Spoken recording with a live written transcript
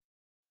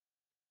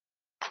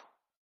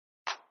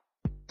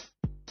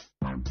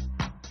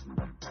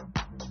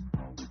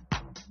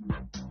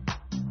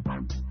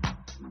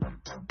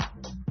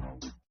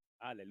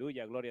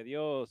Aleluya, gloria a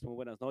Dios. Muy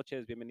buenas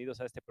noches.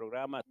 Bienvenidos a este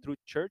programa Truth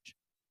Church.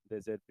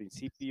 Desde el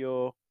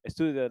principio,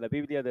 estudio de la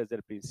Biblia desde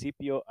el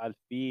principio al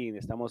fin.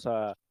 Estamos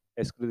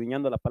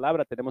escudriñando la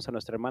palabra. Tenemos a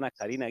nuestra hermana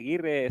Karina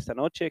Aguirre esta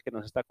noche que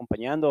nos está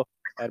acompañando.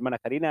 Hermana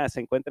Karina, ¿se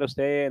encuentra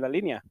usted en la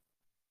línea?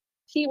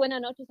 Sí, buenas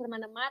noches,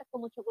 hermana Marco.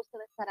 Mucho gusto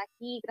de estar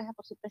aquí. Gracias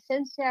por su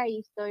presencia y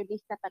estoy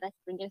lista para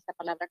explicar esta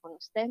palabra con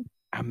usted.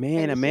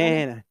 Amén,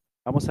 Bendiciones. amén.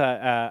 Vamos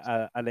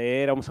a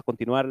leer, vamos a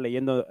continuar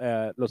leyendo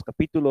los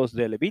capítulos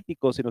de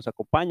Levítico. Si nos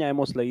acompaña,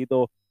 hemos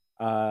leído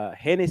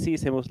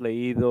Génesis, hemos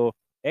leído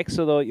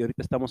Éxodo y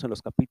ahorita estamos en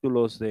los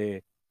capítulos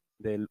del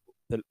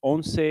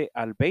 11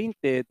 al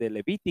 20 de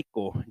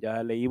Levítico.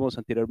 Ya leímos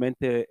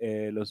anteriormente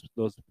los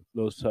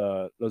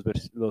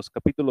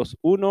capítulos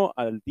 1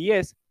 al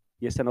 10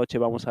 y esta noche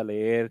vamos a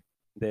leer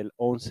del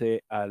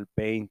 11 al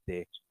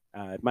 20.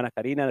 Hermana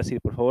Karina,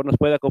 si por favor nos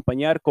puede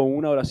acompañar con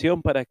una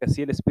oración para que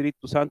así el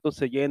Espíritu Santo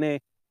se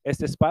llene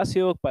este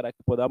espacio, para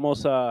que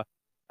podamos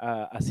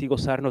así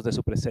gozarnos de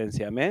su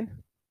presencia. Amén.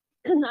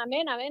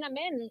 Amén, amén,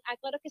 amén.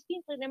 Claro que sí,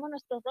 inclinemos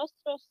nuestros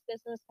rostros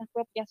desde nuestras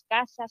propias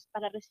casas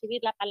para recibir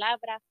la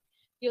palabra.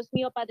 Dios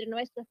mío, Padre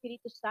nuestro,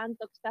 Espíritu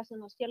Santo, que estás en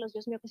los cielos,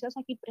 Dios mío, que estás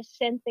aquí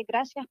presente.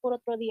 Gracias por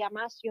otro día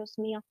más, Dios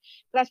mío.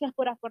 Gracias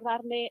por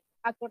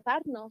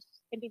acordarnos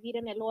en vivir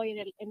en el hoy,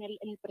 en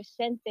el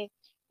presente,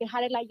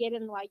 dejar el ayer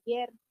en lo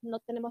ayer. No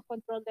tenemos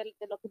control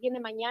de lo que viene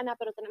mañana,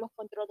 pero tenemos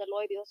control del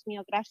hoy, Dios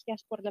mío.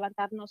 Gracias por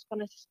levantarnos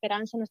con esa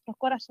esperanza en nuestros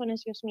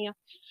corazones, Dios mío,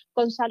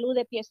 con salud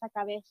de pies a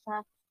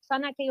cabeza.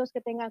 Sana a aquellos que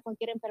tengan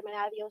cualquier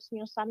enfermedad, Dios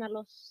mío,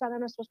 sánalos, sana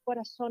nuestros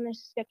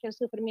corazones de aquel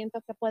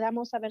sufrimiento que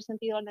podamos haber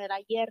sentido en el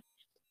ayer,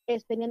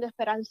 teniendo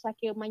esperanza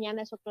que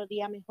mañana es otro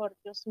día mejor,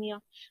 Dios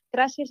mío.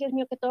 Gracias, Dios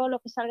mío, que todo lo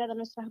que salga de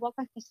nuestras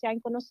bocas, que sea en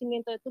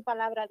conocimiento de tu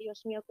palabra,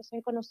 Dios mío, que sea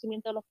en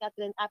conocimiento de lo que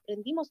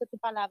aprendimos de tu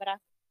palabra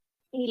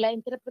y la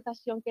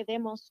interpretación que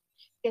demos,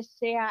 que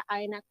sea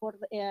en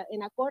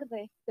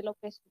acorde de lo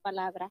que es tu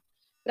palabra.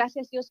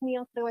 Gracias, Dios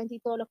mío, creo en ti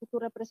todo lo que tú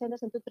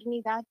representas en tu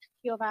Trinidad,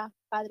 Jehová,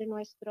 Padre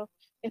nuestro,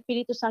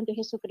 Espíritu Santo y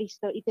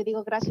Jesucristo. Y te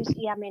digo gracias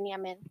y amén y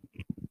amén.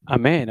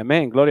 Amén,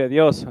 amén. Gloria a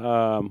Dios.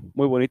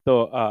 Muy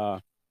bonito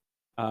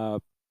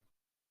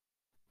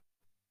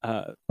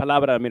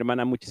palabra, mi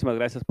hermana. Muchísimas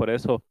gracias por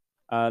eso.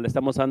 Le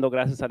estamos dando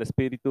gracias al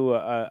Espíritu,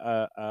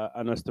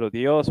 a nuestro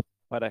Dios,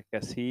 para que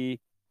así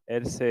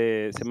Él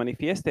se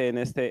manifieste en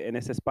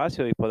este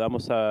espacio y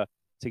podamos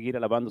seguir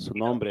alabando su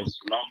nombre.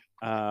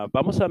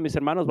 Mis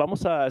hermanos,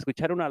 vamos a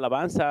escuchar una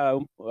alabanza,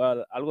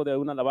 algo de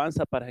una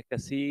alabanza para que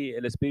así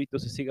el Espíritu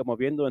se siga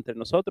moviendo entre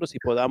nosotros y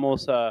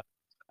podamos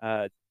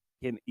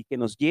y que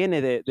nos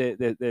llene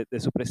de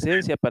su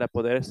presencia para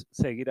poder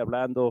seguir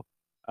hablando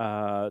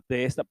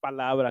de esta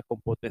palabra con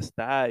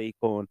potestad y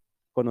con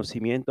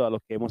conocimiento a lo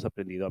que hemos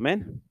aprendido.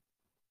 Amén.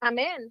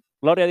 Amén.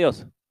 Gloria a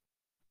Dios.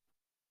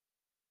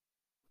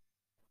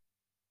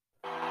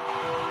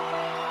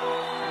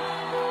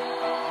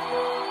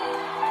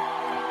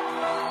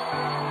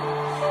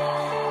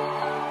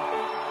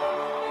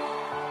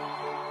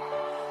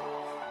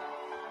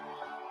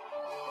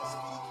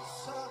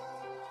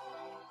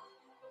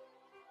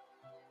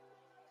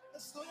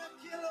 Estoy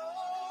aquí,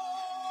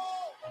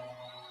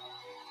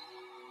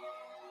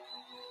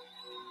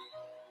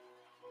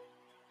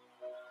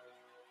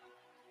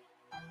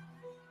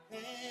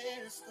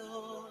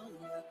 estoy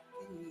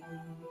aquí,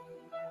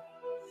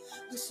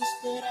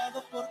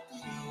 desesperado por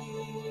ti,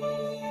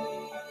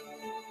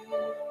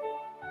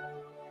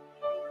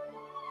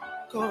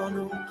 con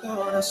un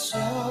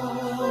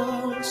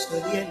corazón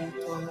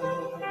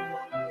sediento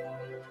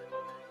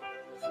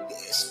que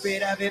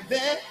espera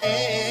beber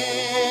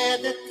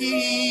de ti.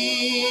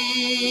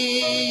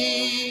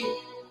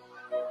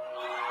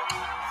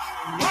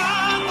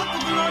 Cuando tu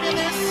gloria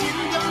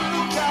desciende a un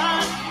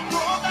lugar,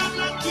 toda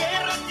la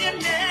tierra tiene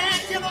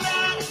que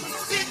adorar.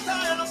 Resucita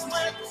de los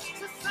muertos,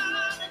 se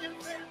sana y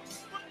enfermo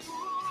por tu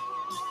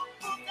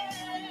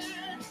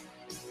poder.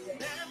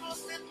 Queremos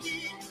de ti,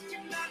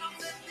 llenarnos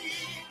de ti.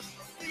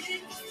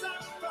 Espíritu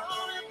Santo,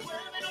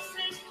 envuélvenos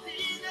en ti,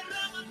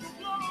 derrama tu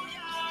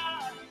gloria.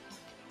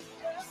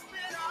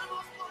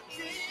 Esperamos por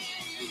ti.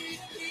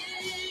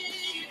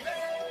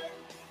 Ven,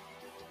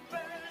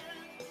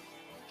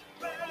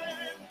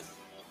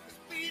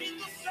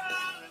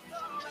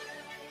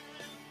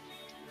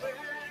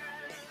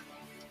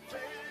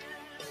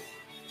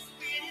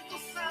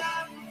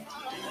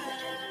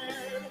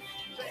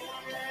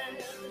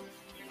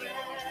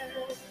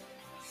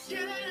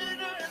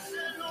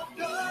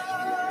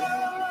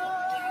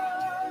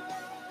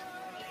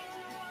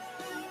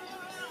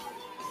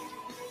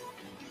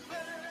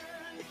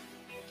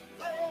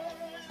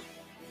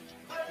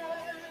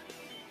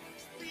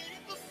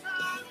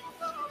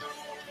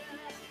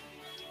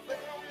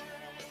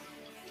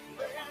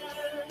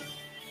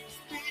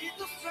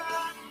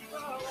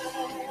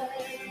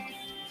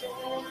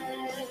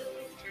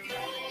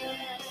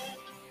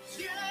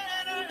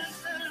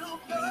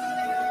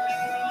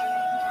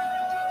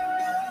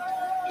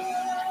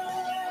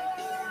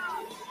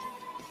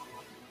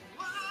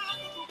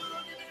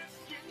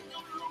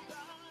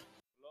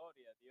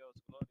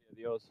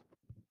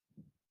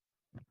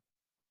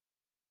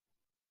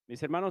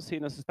 Mis hermanos, si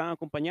nos están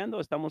acompañando,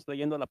 estamos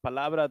leyendo la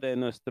palabra de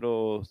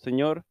nuestro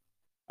Señor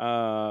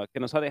que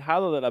nos ha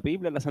dejado de la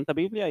Biblia, la Santa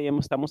Biblia, y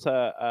estamos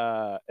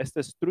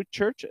este es True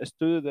Church,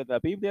 estudio de la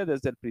Biblia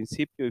desde el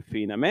principio y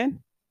fin.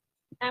 Amén.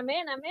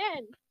 Amén,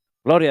 amén.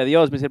 Gloria a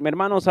Dios, mis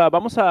hermanos.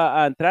 Vamos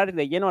a entrar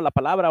de lleno a la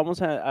palabra.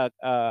 Vamos a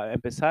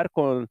empezar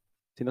con,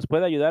 si nos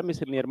puede ayudar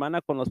mi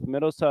hermana, con los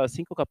primeros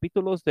 5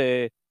 capítulos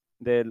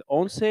del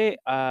 11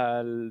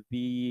 al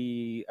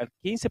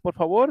 15, por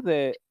favor,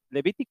 de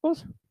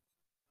Levíticos.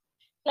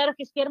 Claro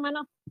que sí,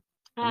 hermano.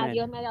 Amén.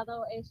 Dios me ha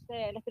dado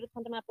el Espíritu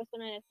Santo me ha puesto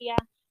una energía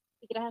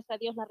y gracias a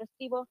Dios la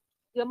recibo.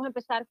 Y vamos a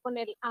empezar con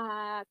el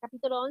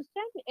capítulo 11.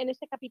 En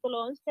este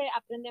capítulo 11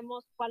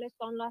 aprendemos cuáles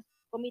son las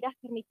comidas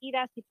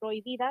permitidas y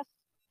prohibidas.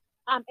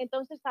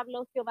 Entonces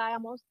habló Jehová a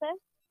Moisés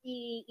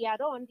y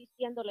Aarón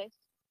diciéndoles,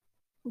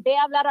 ve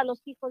a hablar a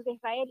los hijos de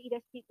Israel y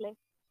decirles,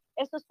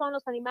 estos son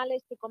los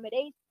animales que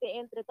comeréis de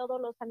entre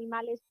todos los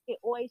animales que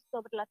oís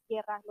sobre la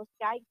tierra, los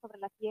que hay sobre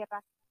la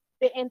tierra.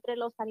 De entre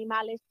los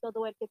animales,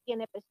 todo el que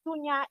tiene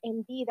pezuña,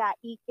 hendida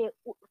y que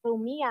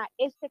rumía,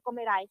 este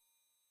comeráis.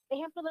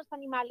 Ejemplo de los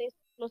animales,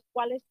 los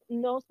cuales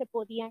no se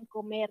podían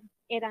comer,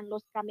 eran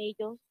los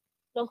camellos,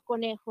 los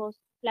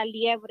conejos, la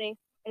liebre,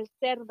 el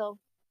cerdo.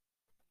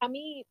 A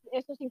mí,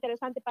 esto es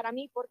interesante para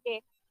mí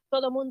porque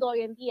todo mundo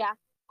hoy en día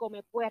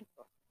come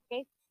puerco.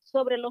 ¿Okay?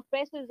 Sobre los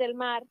peces del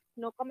mar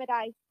no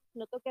comeráis,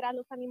 no tocarás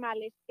los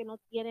animales que no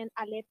tienen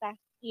aletas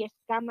y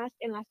escamas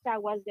en las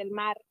aguas del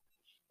mar.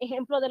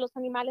 Ejemplo de los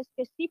animales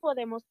que sí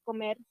podemos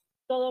comer,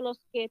 todos los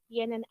que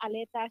tienen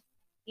aletas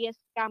y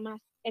escamas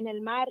en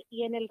el mar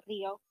y en el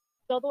río.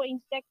 Todo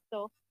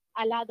insecto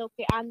alado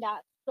que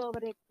anda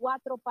sobre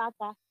 4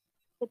 patas,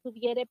 que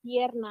tuviere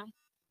piernas,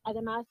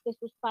 además de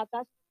sus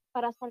patas,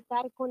 para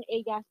saltar con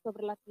ellas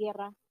sobre la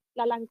tierra.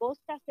 La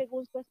langosta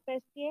según su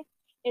especie,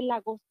 el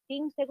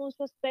lagostín según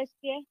su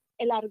especie,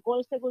 el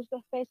argol según su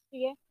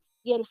especie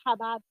y el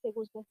jabab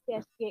según su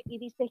especie. Y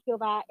dice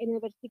Jehová en el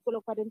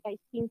versículo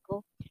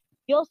 45,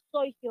 yo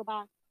soy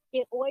Jehová,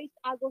 que hoy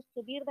hago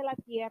subir de la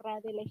tierra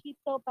del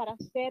Egipto para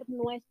ser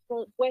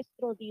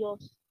vuestro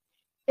Dios.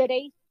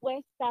 Seréis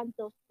pues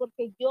santos,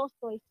 porque yo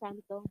soy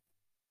santo.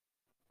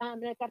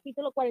 En el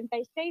capítulo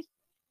 46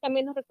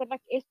 también nos recuerda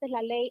que esta es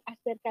la ley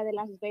acerca de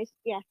las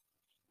bestias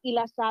y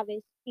las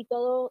aves y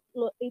todo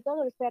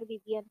el ser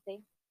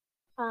viviente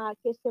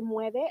que se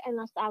mueve en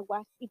las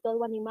aguas y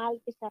todo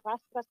animal que se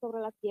arrastra sobre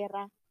la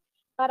tierra,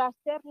 para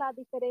hacer la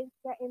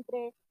diferencia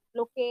entre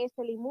lo que es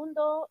el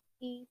inmundo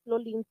y lo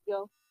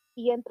limpio,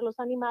 y entre los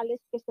animales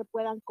que se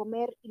puedan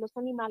comer y los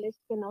animales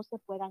que no se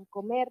puedan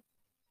comer.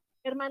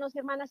 Hermanos y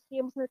hermanas,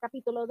 seguimos en el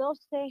capítulo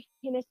 12,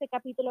 y en este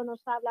capítulo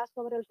nos habla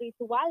sobre el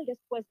ritual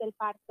después del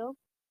parto.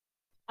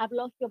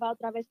 Habló Jehová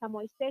otra vez a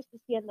Moisés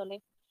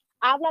diciéndole,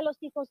 habla a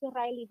los hijos de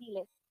Israel y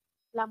diles,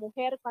 la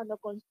mujer cuando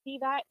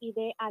conciba y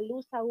dé a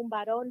luz a un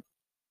varón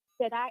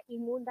será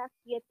inmunda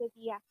 7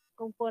 días,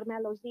 conforme a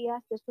los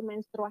días de su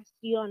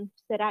menstruación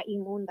será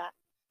inmunda.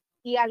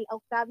 Y al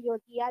octavo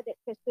día de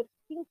que se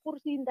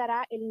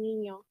circuncidará el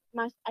niño,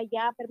 mas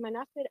allá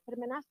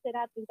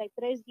permanecerá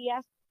 33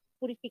 días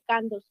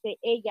purificándose.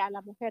 Ella,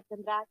 la mujer,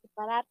 tendrá que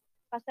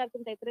pasar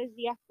 33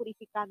 días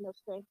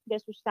purificándose de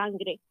su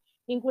sangre.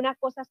 Ninguna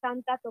cosa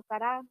santa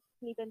tocará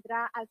ni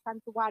vendrá al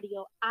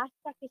santuario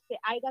hasta que se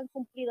hayan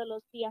cumplido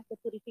los días de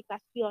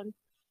purificación.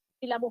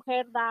 Si la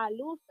mujer da a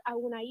luz a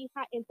una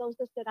hija,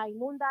 entonces será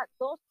inmunda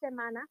 2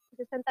 semanas,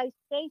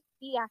 66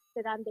 días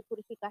serán de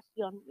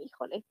purificación.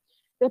 Híjole.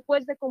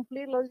 Después de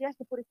cumplir los días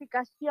de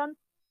purificación,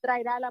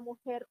 traerá la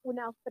mujer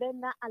una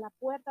ofrenda a la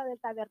puerta del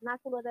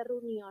tabernáculo de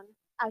reunión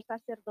al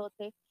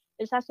sacerdote.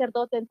 El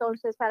sacerdote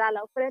entonces hará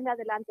la ofrenda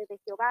delante de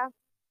Jehová.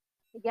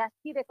 Y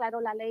así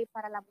declaró la ley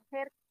para la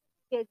mujer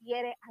que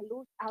diere a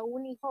luz a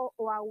un hijo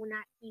o a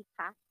una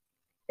hija.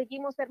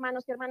 Seguimos,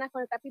 hermanos y hermanas,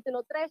 con el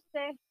capítulo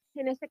 13.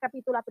 En este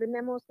capítulo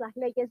aprendemos las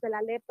leyes de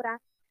la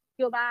lepra.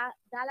 Jehová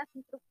da las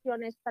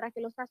instrucciones para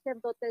que los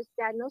sacerdotes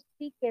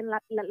diagnostiquen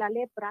la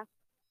lepra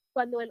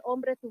cuando el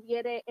hombre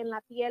tuviere en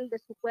la piel de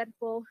su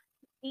cuerpo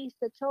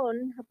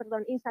hinchazón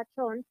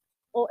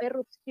o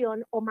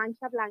erupción o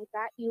mancha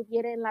blanca y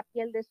hubiere en la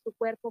piel de su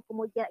cuerpo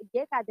como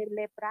llega de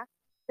lepra,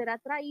 será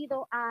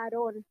traído a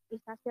Aarón,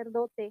 el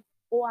sacerdote,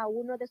 o a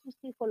uno de sus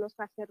hijos, los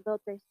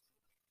sacerdotes.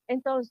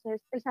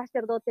 Entonces el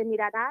sacerdote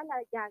mirará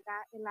la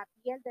llaga en la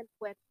piel del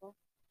cuerpo.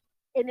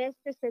 En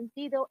este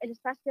sentido, el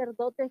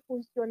sacerdote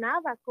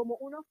funcionaba como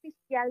un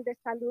oficial de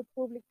salud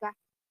pública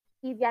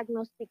y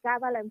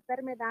diagnosticaba la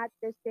enfermedad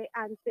desde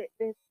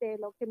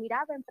lo que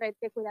miraba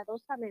enfrente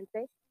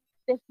cuidadosamente,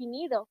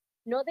 definido,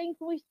 no de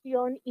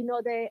intuición y no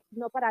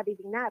para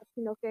adivinar,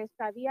 sino que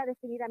sabía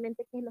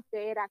definidamente qué es lo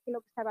que era, qué es lo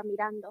que estaba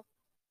mirando.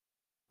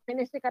 En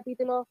este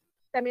capítulo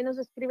también nos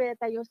describe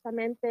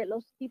detallosamente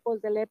los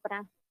tipos de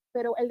lepra,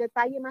 pero el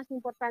detalle más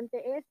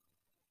importante es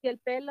que el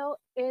pelo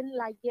en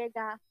la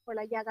llaga,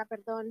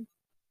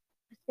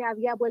 se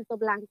había vuelto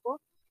blanco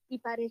y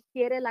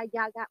pareciera la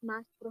llaga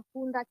más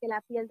profunda que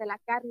la piel de la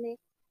carne,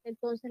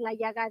 entonces la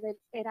llaga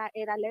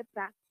era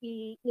lepra.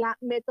 Y la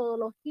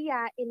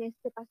metodología en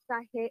este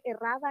pasaje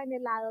erraba en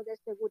el lado de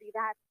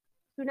seguridad.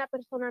 si una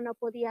persona no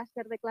podía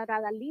ser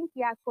declarada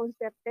limpia con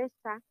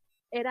certeza,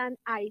 eran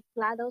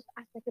aislados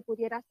hasta que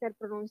pudiera ser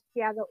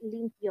pronunciado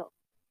limpio.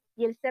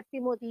 Y el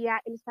séptimo día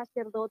el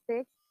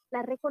sacerdote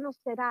la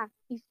reconocerá,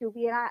 y si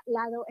hubiera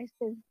lado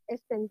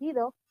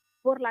extendido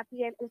por la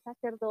piel, el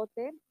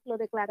sacerdote lo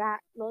declaraba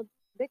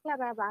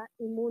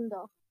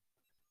inmundo.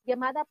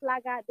 Llamada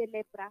plaga de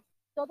lepra.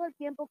 Todo el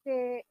tiempo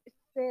que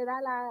se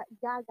da la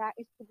llaga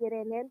estuviera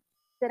en él,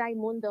 será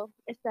inmundo,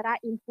 estará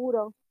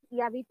impuro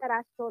y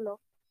habitará solo.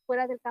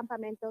 Fuera del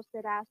campamento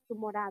será su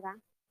morada.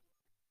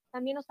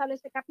 También nos habla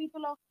este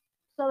capítulo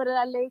sobre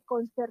la ley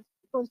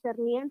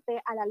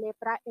concerniente a la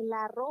lepra en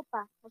la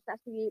ropa. O sea,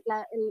 si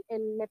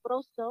el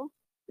leproso,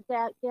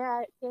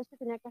 ¿qué se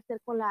tenía que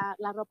hacer con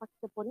la ropa que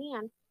se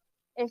ponían?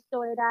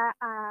 Esto era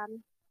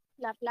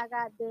la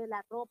plaga de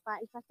la ropa.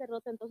 El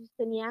sacerdote entonces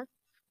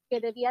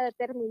debía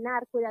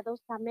determinar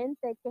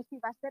cuidadosamente qué se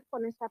iba a hacer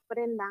con esa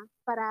prenda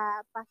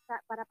para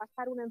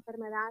pasar una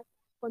enfermedad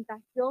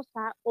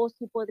contagiosa, o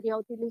si podría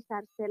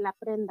utilizarse la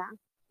prenda,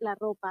 la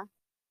ropa.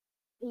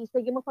 Y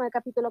seguimos con el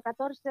capítulo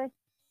 14.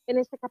 En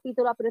este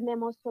capítulo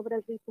aprendemos sobre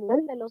el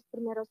ritual de los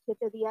primeros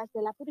 7 días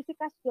de la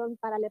purificación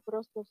para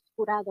leprosos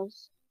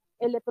curados.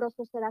 El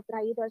leproso será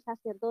traído al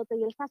sacerdote,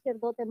 y el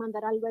sacerdote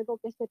mandará luego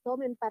que se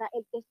tomen para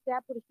el que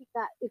sea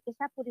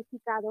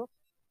purificado,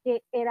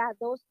 que era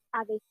 2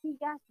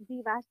 avecillas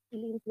vivas y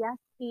limpias,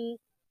 y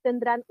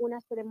tendrán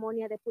una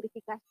ceremonia de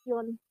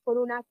purificación con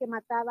una que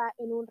mataba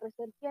en un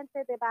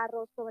recipiente de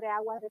barro sobre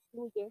agua de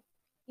fluye,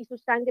 y su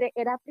sangre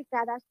era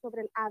aplicada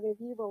sobre el ave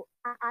vivo,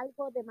 a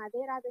algo de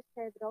madera de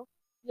cedro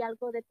y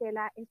algo de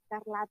tela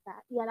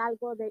escarlata y a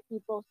algo de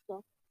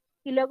hiboso.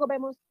 Y luego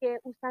vemos que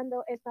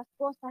usando estas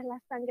cosas, la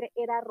sangre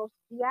era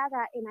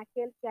rociada en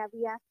aquel que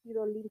había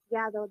sido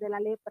limpiado de la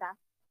lepra.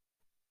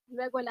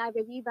 Luego el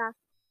ave viva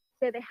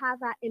se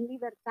dejaba en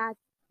libertad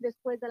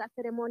después de la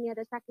ceremonia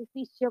de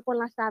sacrificio con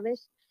las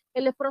aves.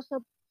 El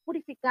leproso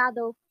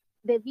purificado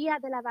debía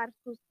de lavar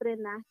sus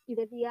prendas y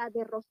debía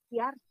de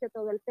rociarse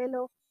todo el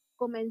pelo.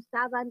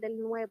 Comenzaban del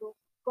nuevo,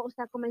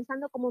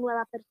 comenzando como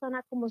nueva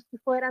persona, como si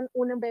fueran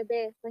un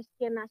bebé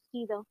recién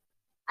nacido.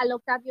 Al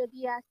octavo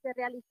día se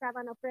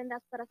realizaban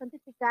ofrendas para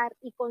santificar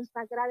y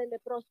consagrar el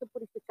leproso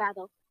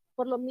purificado.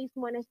 Por lo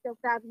mismo, en este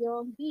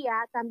octavo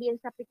día también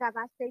se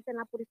aplicaba aceite en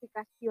la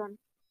purificación.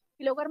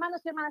 Y luego,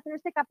 hermanos y hermanas, en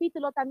este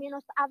capítulo también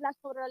nos habla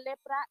sobre la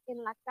lepra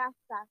en la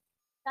casa,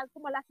 tal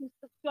como las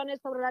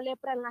instrucciones sobre la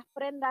lepra en las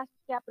prendas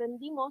que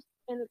aprendimos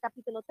en el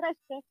capítulo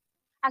 13.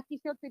 Aquí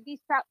se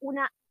utiliza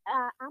una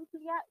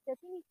amplia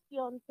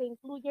definición que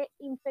incluye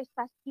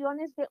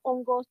infestaciones de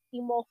hongos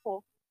y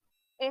mojo.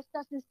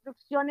 Estas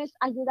instrucciones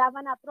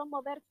ayudaban a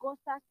promover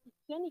cosas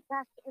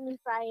higiénicas en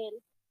Israel.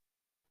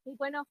 Y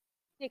bueno,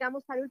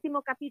 llegamos al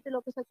último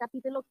capítulo, que es el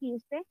capítulo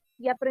 15,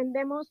 y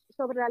aprendemos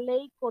sobre la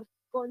ley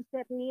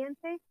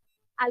concerniente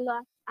a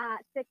las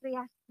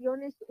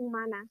secreciones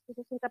humanas.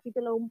 Ese es un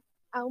capítulo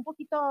un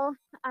poquito,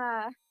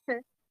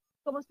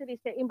 ¿cómo se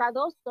dice?,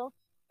 invadoso,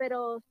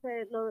 pero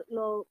se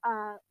lo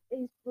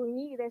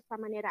instruí de esta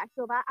manera.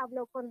 Jehová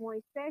habló con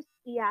Moisés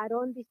y a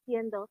Aarón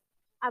diciendo: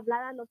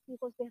 hablad a los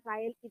hijos de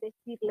Israel y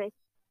decirles: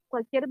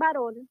 cualquier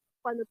varón,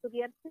 cuando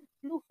tuviese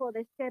flujo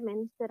de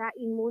semen, será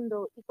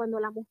inmundo, y cuando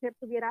la mujer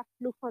tuviera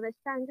flujo de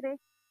sangre,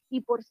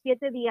 y por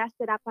 7 días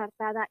será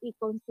apartada y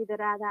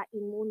considerada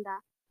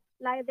inmunda.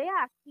 La idea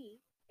aquí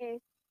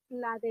es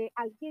la de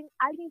alguien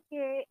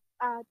que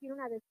tiene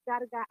una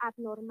descarga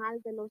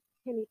abnormal de los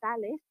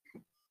genitales,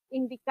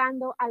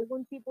 indicando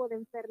algún tipo de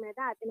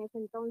enfermedad en ese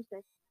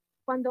entonces.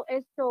 Cuando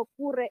esto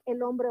ocurre,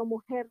 el hombre o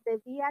mujer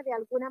debía de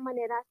alguna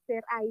manera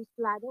ser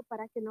aislado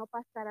para que no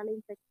pasara la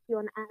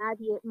infección a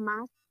nadie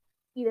más,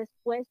 y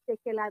después de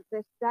que la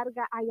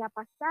descarga haya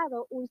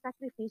pasado, un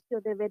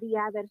sacrificio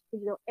debería haber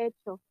sido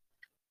hecho.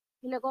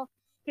 Y luego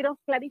quiero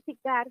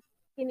clarificar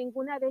que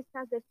ninguna de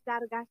estas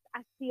descargas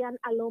hacían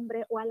al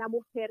hombre o a la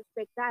mujer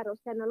pecar, o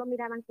sea, no lo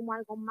miraban como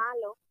algo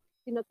malo,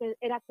 sino que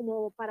era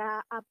como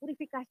para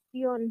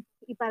purificación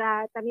y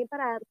también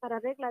para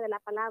regla de la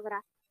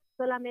palabra.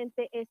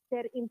 Solamente es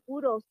ser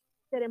impuros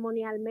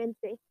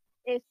ceremonialmente.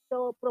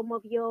 Esto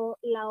promovió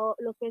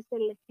lo que es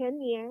el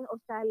genie, o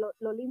sea,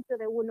 lo limpio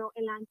de uno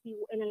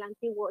en el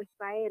antiguo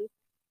Israel.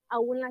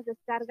 Aún las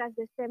descargas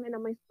de semen o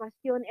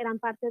menstruación eran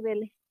parte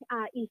del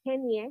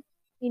higiene,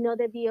 y no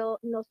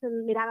se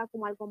miraba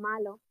como algo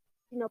malo,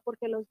 sino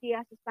porque los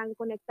días están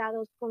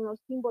conectados con los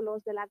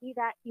símbolos de la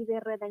vida y de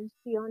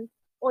redención.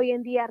 Hoy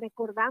en día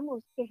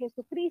recordamos que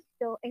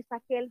Jesucristo es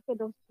aquel que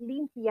nos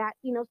limpia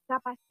y nos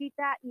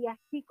capacita, y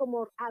así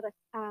como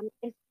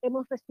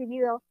hemos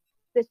recibido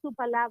de su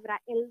palabra,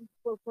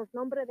 por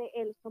nombre de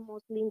Él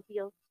somos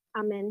limpios.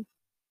 Amén.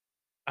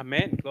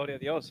 Amén, gloria a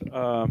Dios.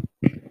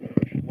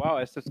 Wow,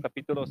 estos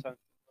capítulos son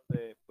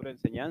de pura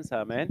enseñanza,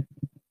 amén.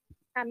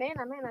 Amén,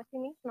 amén, así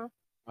mismo.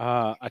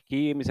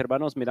 Aquí, mis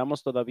hermanos,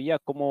 miramos todavía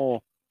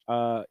cómo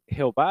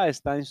Jehová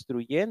está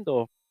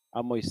instruyendo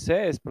a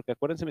Moisés, porque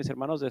acuérdense, mis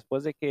hermanos,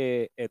 después de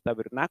que el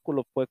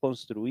tabernáculo fue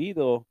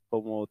construido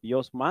como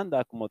Dios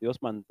manda, como Dios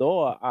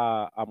mandó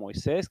a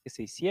Moisés que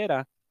se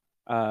hiciera,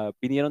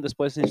 vinieron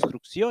después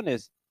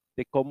instrucciones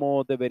de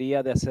cómo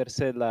debería de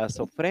hacerse las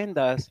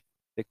ofrendas,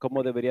 de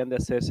cómo deberían de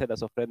hacerse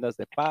las ofrendas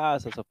de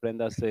paz, las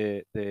ofrendas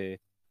de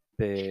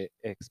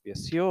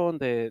expiación,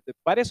 de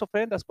varias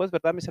ofrendas, pues,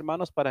 ¿verdad, mis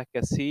hermanos? Para que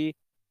así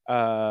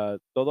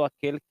todo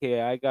aquel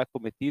que haya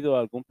cometido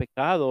algún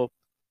pecado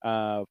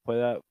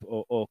pueda,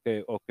 o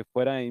que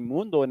fuera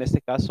inmundo, en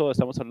este caso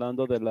estamos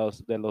hablando de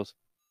los, de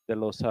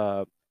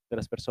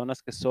las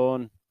personas que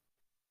son,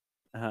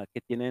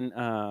 que tienen,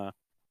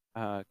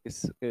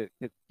 que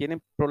tienen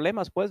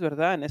problemas, pues,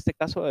 ¿verdad? En este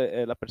caso,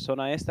 la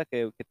persona esta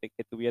que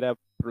tuviera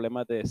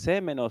problemas de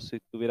semen o si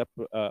tuviera,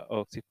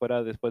 o si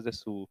fuera después de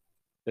su,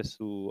 de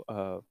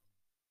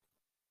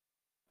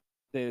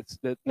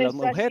las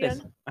mujeres.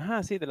 Menstruación.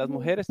 Ajá, sí, de las Ujú.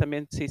 mujeres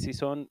también, sí, sí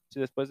son, sí,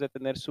 después de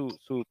tener su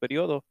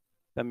periodo,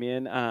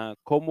 también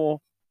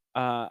cómo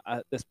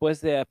después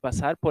de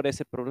pasar por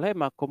ese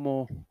problema,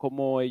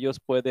 cómo ellos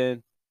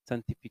pueden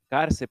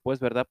santificarse, pues,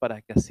 ¿verdad?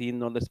 Para que así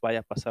no les vaya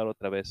a pasar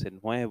otra vez de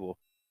nuevo,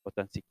 o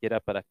tan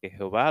siquiera para que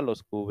Jehová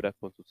los cubra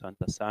con su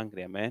santa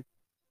sangre, amén.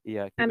 Y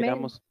Amén.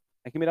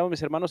 aquí miramos,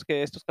 mis hermanos,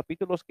 que estos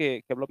capítulos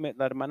que habló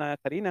la hermana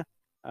Karina,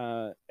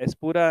 es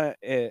pura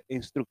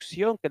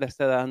instrucción que le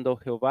está dando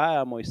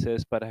Jehová a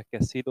Moisés para que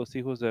así los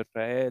hijos de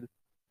Israel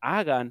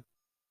hagan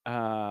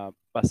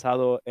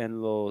basado en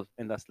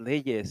las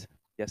leyes,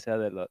 ya sea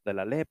de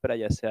la lepra,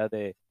 ya sea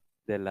de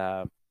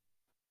la,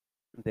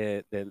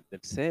 del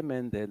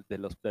semen,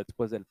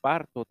 después del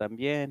parto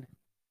también,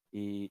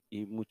 y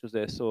muchos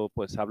de eso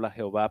pues habla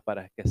Jehová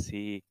para que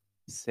así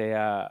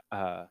sea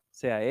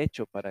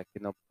hecho, para que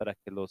no, para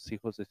que los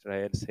hijos de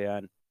Israel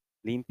sean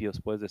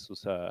limpios pues de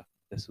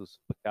sus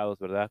pecados,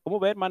 ¿verdad? ¿Cómo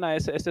ve, hermana,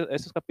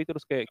 esos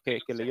capítulos que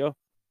leyó?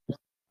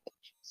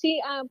 Sí,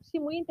 sí,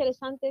 muy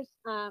interesantes.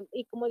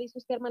 Y como dice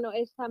usted, hermano,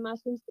 esa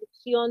más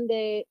instrucción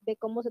de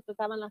cómo se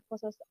trataban las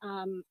cosas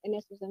en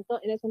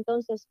ese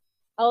entonces.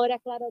 Ahora,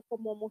 claro,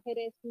 como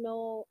mujeres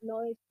no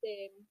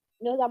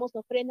damos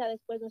ofrenda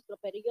después de nuestro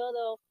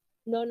periodo,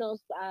 no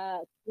nos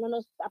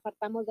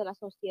apartamos de la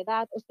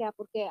sociedad, o sea,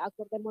 porque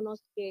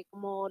acordémonos que,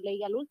 como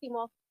leí al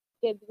último,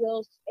 que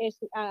Dios es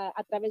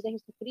a través de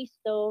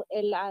Jesucristo,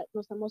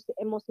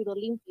 hemos sido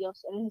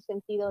limpios en ese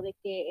sentido de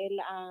que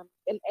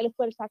él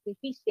fue el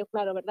sacrificio,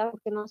 claro, ¿verdad?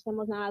 Porque no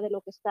hacemos nada de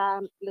lo que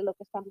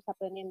estamos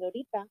aprendiendo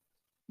ahorita,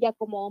 ya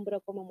como hombre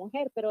o como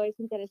mujer, pero es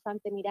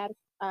interesante mirar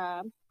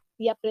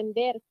y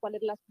aprender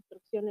cuáles son las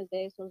instrucciones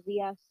de esos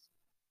días.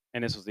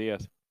 En esos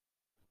días.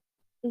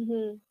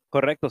 Ujú.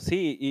 Correcto,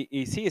 sí,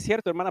 y sí, es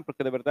cierto, hermana,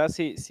 porque de verdad,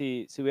 si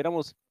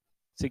hubiéramos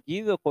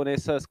seguido con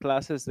esas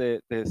clases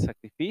de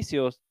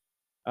sacrificios,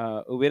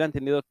 hubieran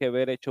tenido que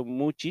haber hecho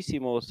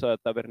muchísimos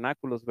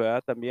tabernáculos,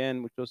 ¿verdad? También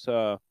muchos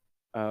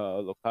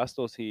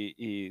holocaustos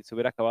y se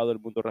hubiera acabado el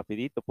mundo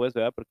rapidito, pues,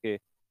 ¿verdad? Porque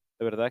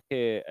de verdad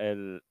que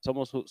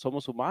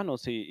somos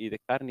humanos y de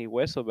carne y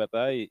hueso,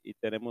 ¿verdad? Y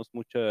tenemos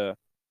mucha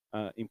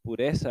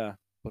impureza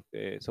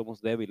porque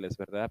somos débiles,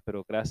 ¿verdad?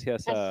 Pero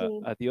gracias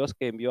Así, a Dios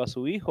que envió a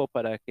su Hijo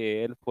para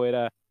que Él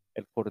fuera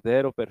el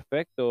Cordero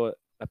perfecto,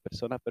 la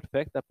persona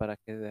perfecta, para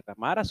que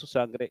derramara su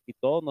sangre y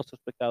todos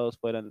nuestros pecados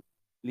fueran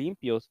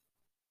limpios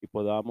y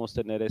podamos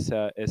tener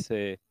esa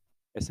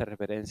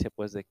reverencia,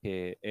 pues, de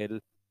que Él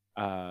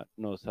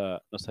nos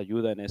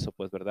ayuda en eso,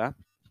 pues, ¿verdad?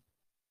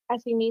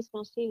 así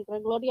mismo, sí.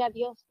 Gloria a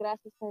Dios,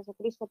 gracias a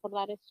Jesucristo por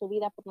dar su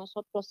vida por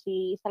nosotros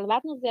y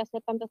salvarnos de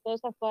hacer tantas todas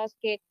esas cosas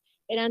que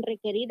eran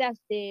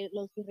requeridas de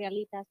los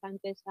israelitas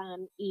antes.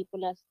 Y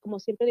pues como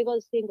siempre digo,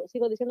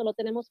 sigo diciendo, lo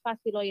tenemos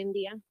fácil hoy en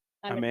día,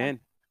 la verdad.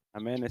 Amén,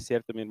 amén, es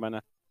cierto, mi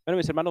hermana. Bueno,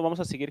 mis hermanos, vamos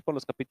a seguir con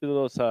los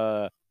capítulos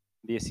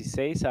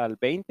 16 al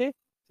 20.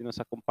 Si nos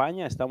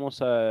acompaña,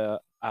 estamos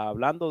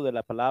hablando de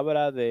la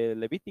palabra de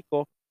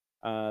Levítico,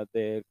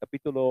 del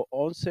capítulo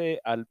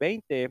 11 al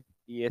 20,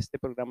 y este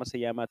programa se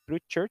llama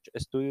Truth Church,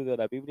 estudio de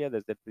la Biblia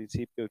desde el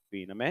principio y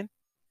fin. Amén.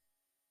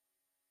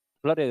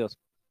 Gloria a Dios.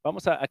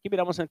 Aquí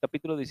miramos en el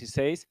capítulo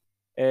 16,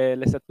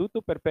 el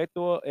estatuto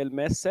perpetuo, el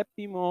mes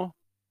séptimo,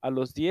 a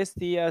los 10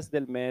 días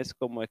del mes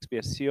como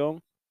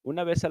expiación,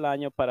 una vez al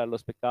año para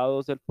los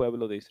pecados del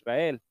pueblo de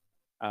Israel.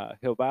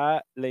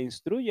 Jehová le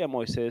instruye a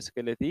Moisés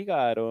que le diga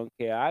a Aarón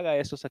que haga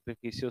esos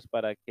sacrificios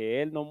para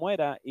que él no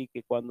muera y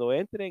que cuando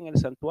entre en el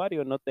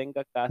santuario no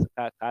tenga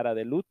cara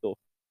de luto,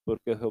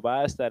 porque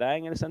Jehová estará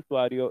en el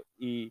santuario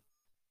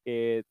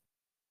eh,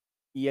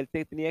 y él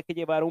tenía que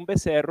llevar un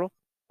becerro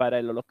para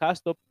el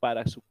holocausto,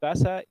 para su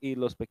casa y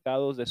los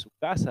pecados de su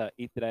casa,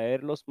 y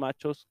traer los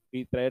machos,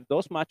 y traer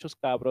dos machos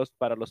cabros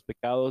para los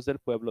pecados del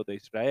pueblo de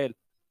Israel.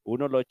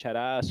 Uno lo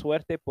echará a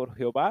suerte por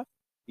Jehová,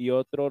 y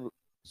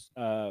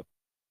ah,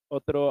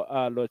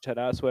 otro lo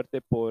echará a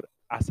suerte por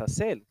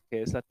Azazel,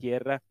 que es la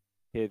tierra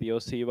que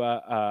Dios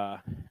iba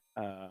a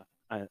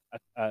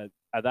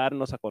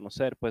darnos a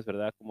conocer, pues,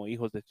 ¿verdad? Como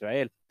hijos de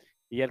Israel.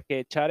 Y el que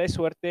echare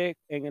suerte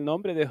en el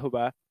nombre de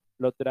Jehová,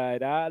 lo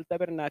traerá al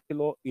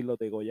tabernáculo y lo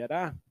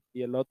degollará.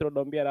 Y el otro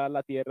lo enviará a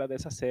la tierra de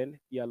Azazel,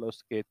 y a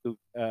los que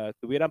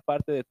tuvieran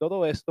parte de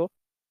todo esto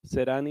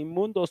serán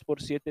inmundos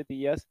por 7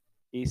 días,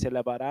 y se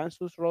lavarán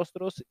sus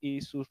rostros y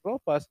sus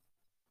ropas.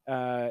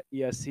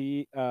 Y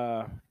así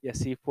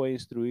fue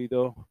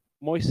instruido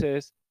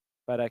Moisés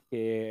para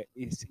que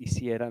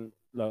hicieran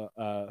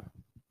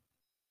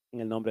en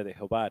el nombre de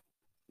Jehová.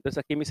 Entonces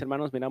aquí, mis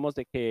hermanos, miramos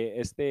de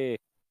que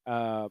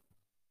ah,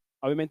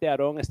 obviamente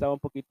Aarón estaba un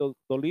poquito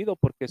dolido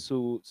porque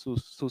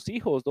sus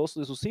hijos, dos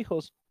de sus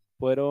hijos,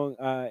 fueron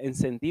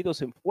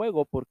encendidos en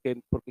fuego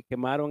porque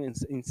quemaron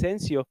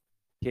incenso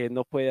que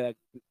no fue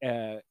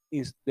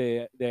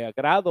de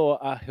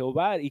agrado a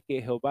Jehová y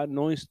que Jehová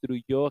no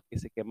instruyó que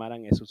se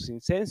quemaran esos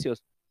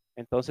incensios.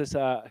 Entonces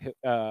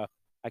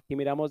aquí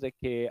miramos de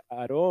que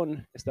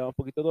Aarón estaba un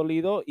poquito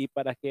dolido y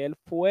para que él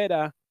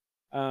fuera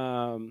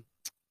ah,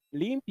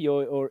 limpio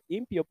o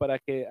impio para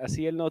que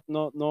así él no,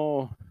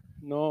 no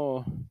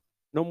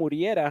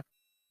muriera,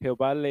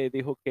 Jehová le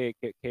dijo que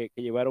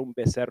llevara un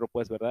becerro,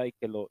 pues, ¿verdad? Y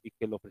que lo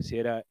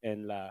ofreciera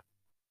en la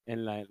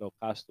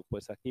holocausto.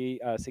 Pues aquí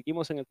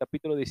seguimos en el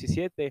capítulo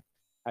 17.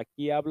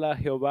 Aquí habla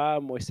Jehová a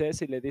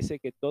Moisés y le dice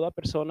que toda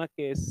persona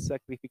que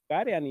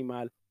sacrificare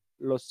animal,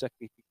 los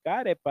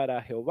sacrificare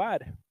para Jehová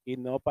y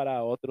no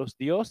para otros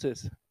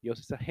dioses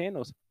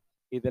ajenos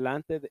y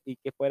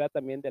que fuera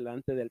también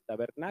delante del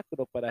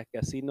tabernáculo para que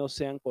así no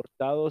sean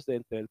cortados de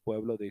entre el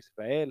pueblo de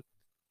Israel.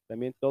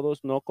 También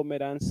todos no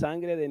comerán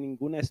sangre de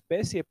ninguna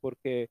especie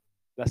porque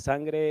la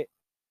sangre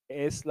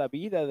es la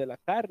vida de la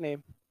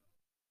carne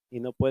y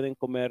no pueden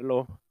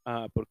comerlo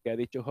porque ha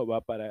dicho Jehová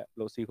para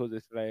los hijos de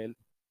Israel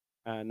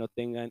no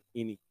tengan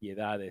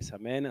iniquidades.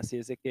 Amén. Así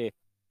es de que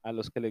a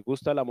los que les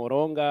gusta la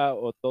moronga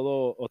o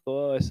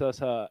todas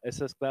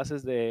esas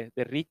clases de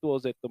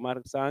ritos de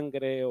tomar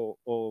sangre o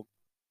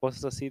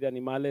cosas así de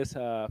animales,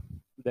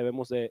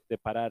 debemos de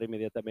parar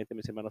inmediatamente,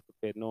 mis hermanos,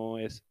 porque no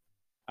es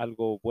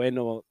algo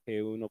bueno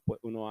que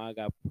uno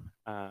haga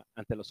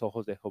ante los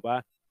ojos de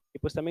Jehová. Y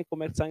pues también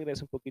comer sangre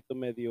es un poquito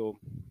medio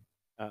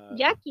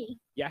Yaqui.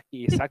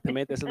 yaqui,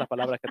 exactamente, esa es la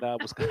palabra que estaba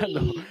buscando.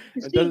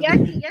 Sí,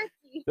 yaqui.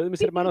 Entonces,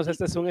 mis hermanos,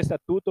 este es un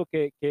estatuto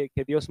que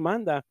Dios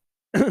manda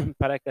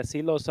para que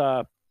así los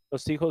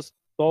hijos,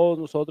 todos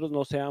nosotros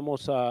no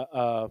seamos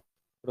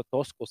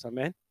grotescos,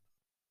 amén.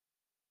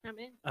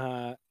 Amén.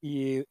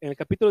 Y en el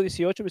capítulo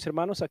 18, mis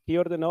hermanos, aquí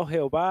ordenó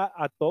Jehová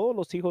a todos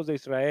los hijos de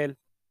Israel,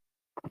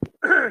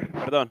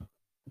 perdón,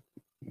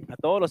 a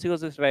todos los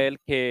hijos de Israel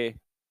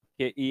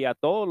y a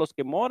todos los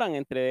que moran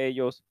entre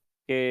ellos,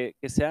 que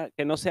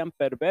no sean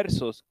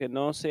perversos, que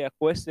no se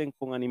acuesten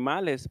con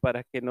animales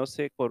para que no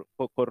se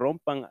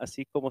corrompan,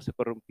 así como se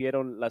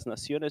corrompieron las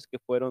naciones que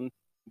fueron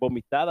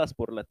vomitadas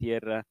por la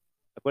tierra.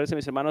 Acuérdense,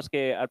 mis hermanos,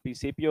 que al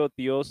principio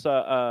Dios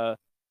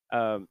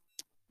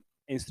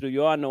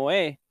instruyó a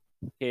Noé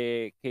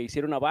que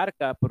hiciera una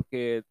barca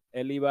porque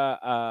él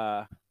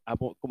iba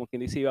como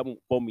quien dice, iba a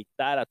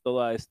vomitar a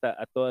toda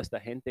esta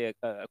gente.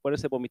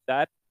 Acuérdense,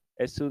 vomitar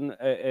es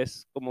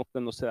como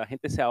cuando la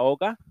gente se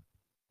ahoga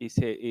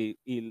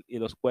y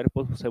los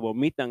cuerpos se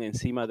vomitan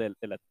encima de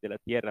la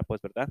tierra, pues,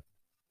 ¿verdad?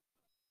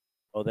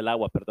 O del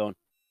agua, perdón.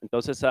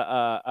 Entonces,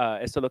 esto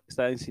es lo que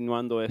está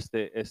insinuando las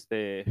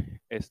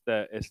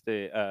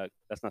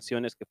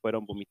naciones que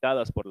fueron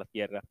vomitadas por la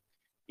tierra.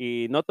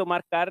 Y no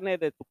tomar carne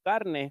de tu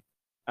carne,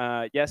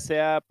 ya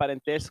sea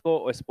parentesco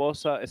o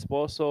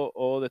esposo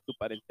o de tu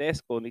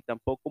parentesco, ni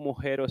tampoco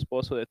mujer o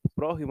esposo de tu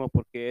prójimo,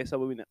 porque es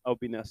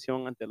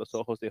abominación ante los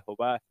ojos de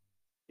Jehová.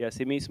 Y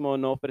asimismo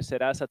no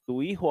ofrecerás a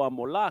tu hijo a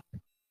Moloc,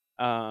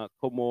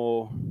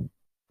 como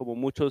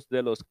muchos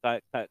de los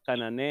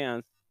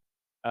cananeos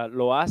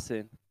lo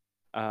hacen.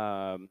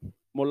 Ah,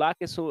 Moloc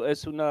es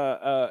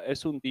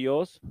un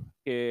dios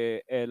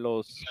que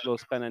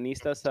los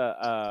cananistas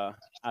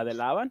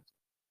adelaban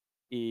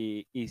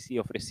y si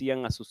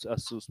ofrecían a sus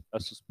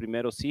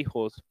primeros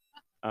hijos,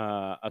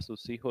 a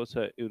sus hijos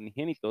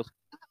unigénitos,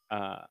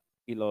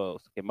 y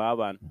los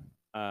quemaban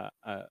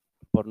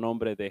por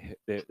nombre de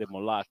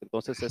Moloc.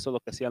 Entonces eso es lo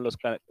que hacían los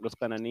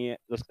cananías.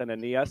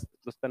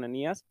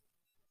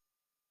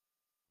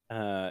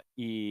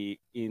 Y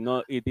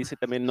dice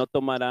también, no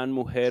tomarán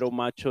mujer o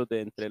macho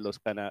de entre los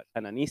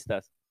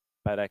cananistas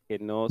para que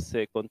no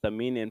se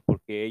contaminen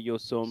porque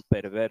ellos son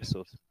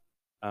perversos.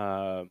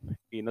 Ah,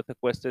 y no te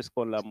acuestes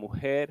con la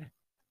mujer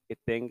que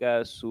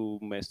tenga su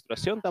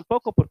menstruación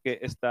tampoco porque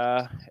es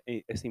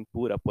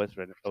impura pues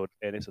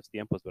en esos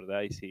tiempos,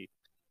 ¿verdad? Y si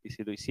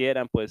lo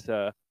hicieran, pues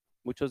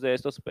muchos de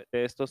estos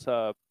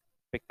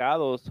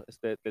pecados,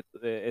 de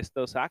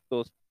estos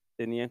actos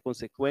tenían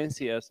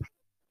consecuencias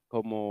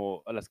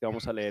como a las que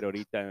vamos a leer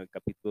ahorita en el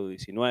capítulo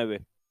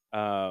 19.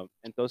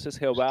 Entonces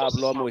Jehová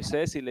habló a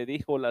Moisés y le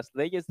dijo, las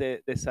leyes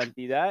de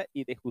santidad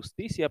y de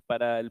justicia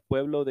para el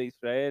pueblo de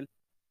Israel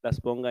las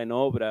ponga en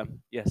obra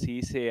y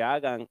así se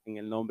hagan en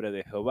el nombre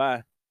de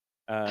Jehová.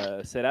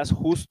 Serás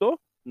justo,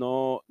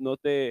 no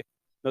te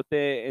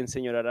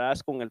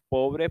enseñorearás con el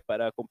pobre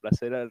para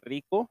complacer al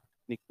rico,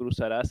 ni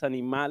cruzarás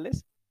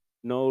animales,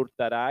 no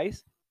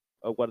hurtarás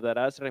o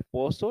guardarás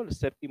reposo el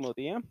séptimo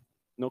día,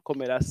 no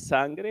comerás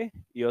sangre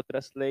y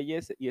otras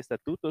leyes y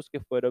estatutos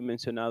que fueron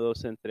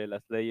mencionados entre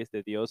las leyes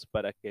de Dios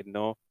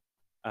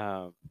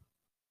ah,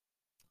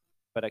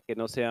 para que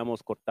no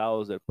seamos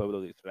cortados del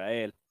pueblo de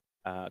Israel.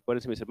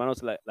 Acuérdense, mis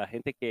hermanos, la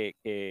gente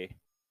que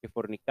que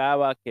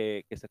fornicaba,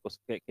 que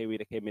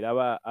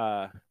miraba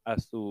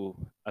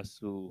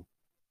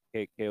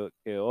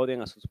que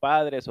odian a sus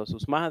padres o a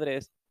sus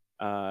madres,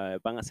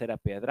 van a ser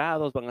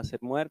apedreados, van a ser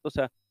muertos. O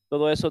sea,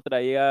 todo eso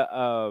traía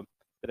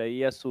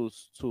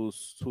sus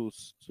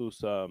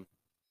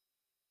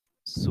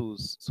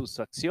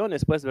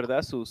acciones, pues,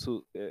 ¿verdad?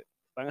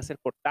 Van a ser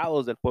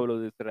cortados del pueblo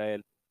de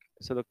Israel.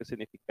 Eso es lo que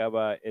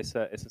significaba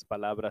esas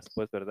palabras,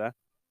 pues, ¿verdad?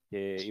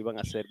 Que iban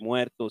a ser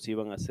muertos,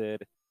 iban a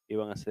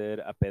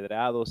ser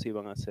apedreados,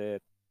 iban a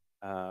ser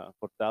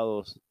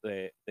cortados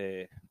de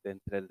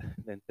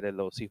entre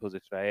los hijos de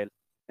Israel.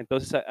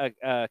 Entonces,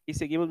 aquí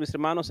seguimos, mis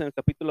hermanos, en el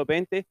capítulo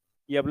 20,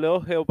 y habló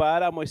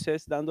Jehová a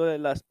Moisés dándole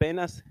las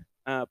penas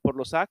por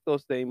los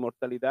actos de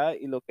inmortalidad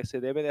y lo que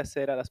se debe de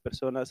hacer a las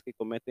personas que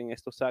cometen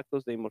estos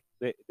actos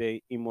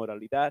de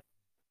inmoralidad.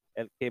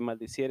 El que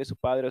maldiciere a su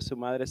padre o su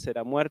madre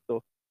será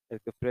muerto. El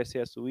que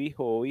ofrece a su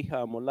hijo o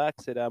hija a Moloc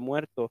será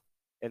muerto.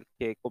 El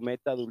que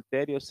cometa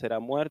adulterio será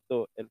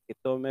muerto. El que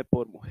tome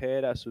por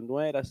mujer a su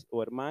nuera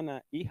o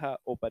hermana, hija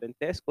o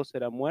parentesco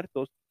será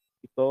muerto.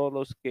 Y todos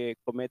los que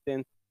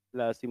cometen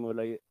las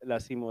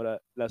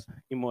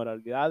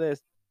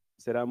inmoralidades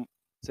serán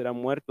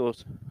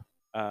muertos,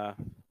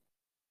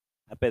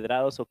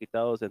 apedrados o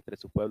quitados de entre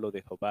su pueblo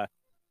de Jehová.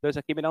 Entonces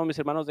aquí miramos, mis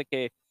hermanos, de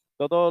que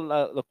todo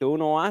lo que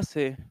uno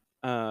hace,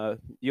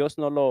 Dios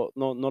no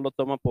lo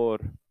toma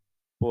por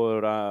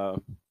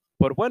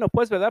bueno,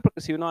 pues, ¿verdad?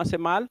 Porque si uno hace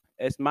mal,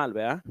 es mal,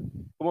 ¿verdad?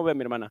 ¿Cómo ve,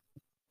 mi hermana?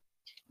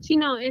 Sí,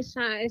 no, es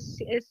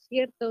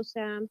cierto, o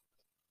sea,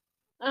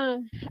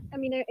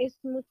 es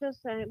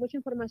mucha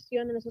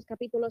información en esos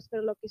capítulos,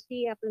 pero lo que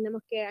sí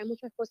aprendemos que hay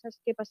muchas cosas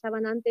que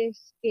pasaban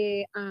antes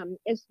que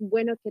es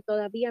bueno que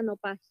todavía no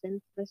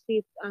pasen, es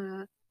decir,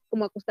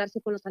 como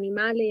acostarse con los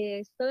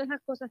animales, todas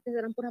esas cosas que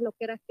eran puras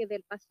loqueras que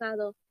del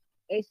pasado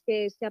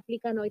se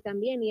aplican hoy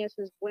también, y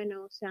eso es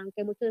bueno. O sea,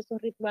 aunque muchos de esos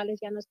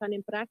rituales ya no están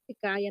en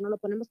práctica, ya no lo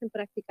ponemos en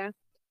práctica,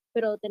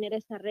 pero tener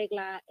esa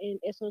regla,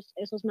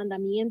 esos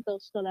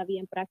mandamientos todavía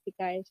en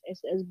práctica es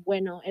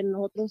bueno. En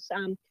nosotros,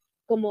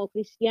 como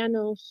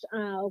cristianos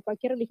o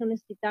cualquier religión,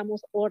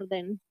 necesitamos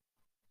orden,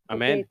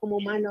 porque Amén. como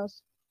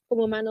humanos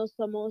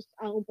somos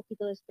un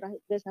poquito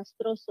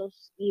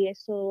desastrosos, y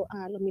eso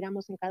lo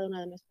miramos en cada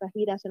una de nuestras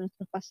vidas, en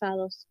nuestros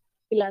pasados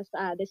y las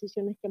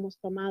decisiones que hemos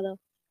tomado.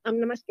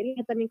 Nada más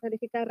quería también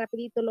clarificar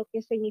rapidito lo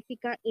que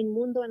significa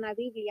inmundo en la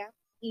Biblia,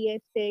 y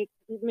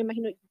me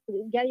imagino,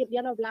 ya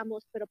lo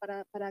hablamos, pero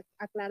para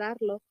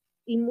aclararlo,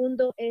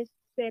 inmundo es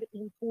ser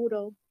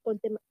impuro,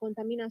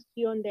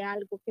 contaminación de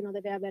algo que no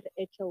debe haber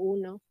hecho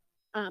uno.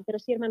 Pero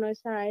sí, hermano,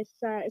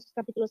 esos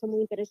capítulos son muy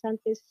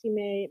interesantes, y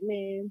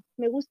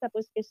me gusta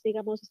pues que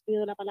sigamos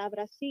estudiando la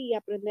palabra así y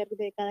aprender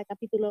de cada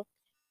capítulo,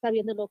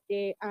 sabiendo lo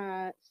que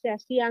se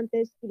hacía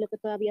antes y lo que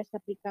todavía se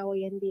aplica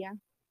hoy en día.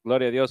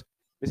 Gloria a Dios.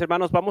 Mis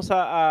hermanos, vamos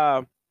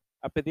a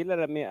pedirle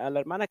a la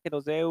hermana que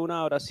nos dé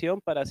una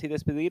oración para así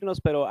despedirnos,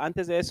 pero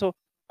antes de eso,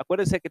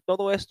 acuérdense que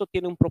todo esto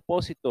tiene un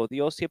propósito.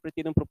 Dios siempre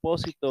tiene un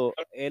propósito.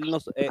 Él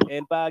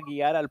va a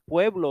guiar al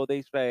pueblo de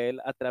Israel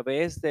a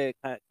través de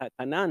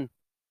Canaán.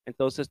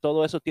 Entonces,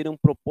 todo eso tiene un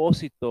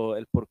propósito,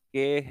 el por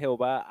qué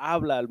Jehová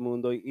habla al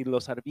mundo y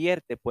los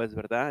advierte, pues,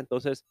 ¿verdad?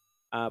 Entonces,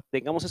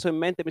 tengamos eso en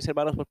mente, mis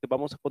hermanos, porque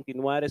vamos a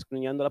continuar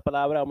escudriñando la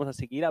palabra, vamos a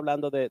seguir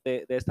hablando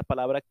de esta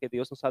palabra que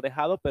Dios nos ha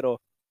dejado, pero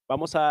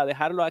vamos a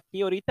dejarlo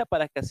aquí ahorita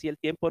para que así el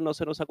tiempo no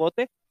se nos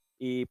agote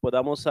y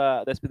podamos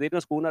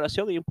despedirnos con una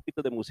oración y un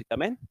poquito de música.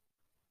 Amén.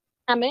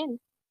 Amén.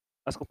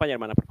 Nos acompaña,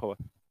 hermana, por favor.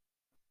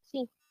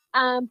 Sí.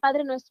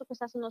 Padre nuestro que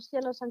estás en los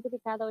cielos,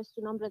 santificado es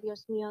tu nombre,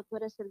 Dios mío. Tú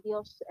eres el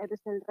Dios,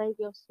 eres el Rey,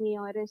 Dios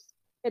mío. Eres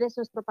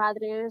nuestro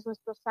Padre, eres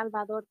nuestro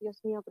Salvador,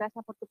 Dios mío.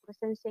 Gracias por tu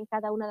presencia en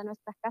cada una de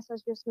nuestras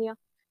casas, Dios mío.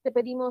 Te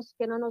pedimos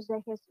que no nos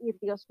dejes ir,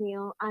 Dios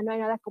mío. No hay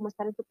nada como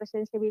estar en tu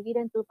presencia, vivir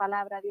en tu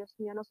palabra, Dios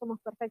mío. No somos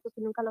perfectos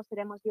y nunca lo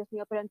seremos, Dios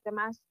mío, pero entre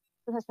más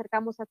nos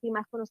acercamos a ti,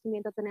 más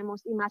conocimiento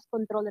tenemos y más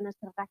control de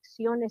nuestras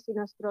reacciones y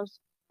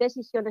nuestras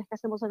decisiones que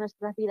hacemos en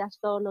nuestras vidas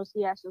todos los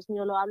días, Dios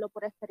mío. Lo hablo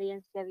por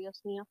experiencia,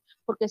 Dios mío,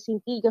 porque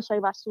sin ti yo soy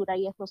basura,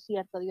 y es lo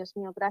cierto, Dios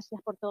mío.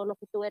 Gracias por todo lo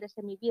que tú eres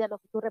en mi vida, lo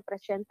que tú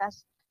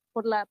representas,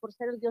 por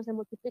ser el Dios de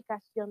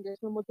multiplicación,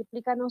 Dios mío.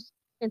 Multiplícanos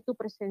en tu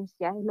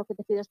presencia, es lo que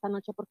te pido esta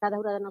noche por cada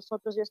uno de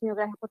nosotros, Dios mío.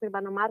 Gracias por tu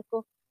hermano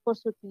Marco, por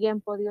su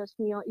tiempo, Dios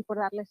mío, y por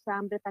darle esa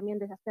hambre también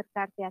de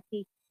acercarte a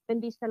ti.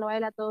 Bendícelo a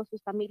él, a todas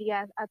sus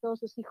familias, a todos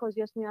sus hijos,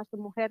 Dios mío, a su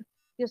mujer,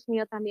 Dios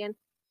mío, también.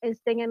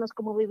 Enséñanos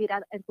cómo vivir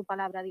en tu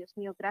palabra, Dios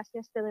mío.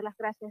 Gracias, te doy las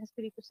gracias,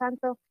 Espíritu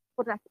Santo,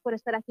 por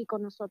estar aquí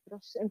con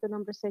nosotros. En tu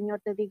nombre, Señor,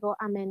 te digo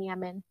amén y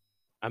amén.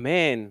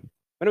 Amén.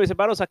 Bueno, mis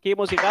hermanos, aquí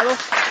hemos llegado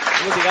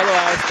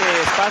a este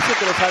espacio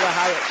que nos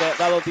ha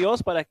dado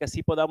Dios para que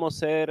así podamos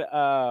ser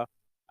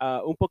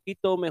un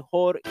poquito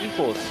mejor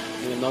hijos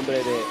en el nombre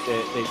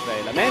de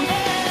Israel. Amén.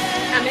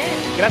 Amén.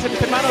 Gracias,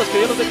 mis hermanos. Que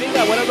Dios los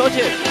bendiga. Buenas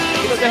noches.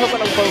 Aquí los dejo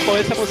con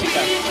esta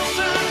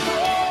música.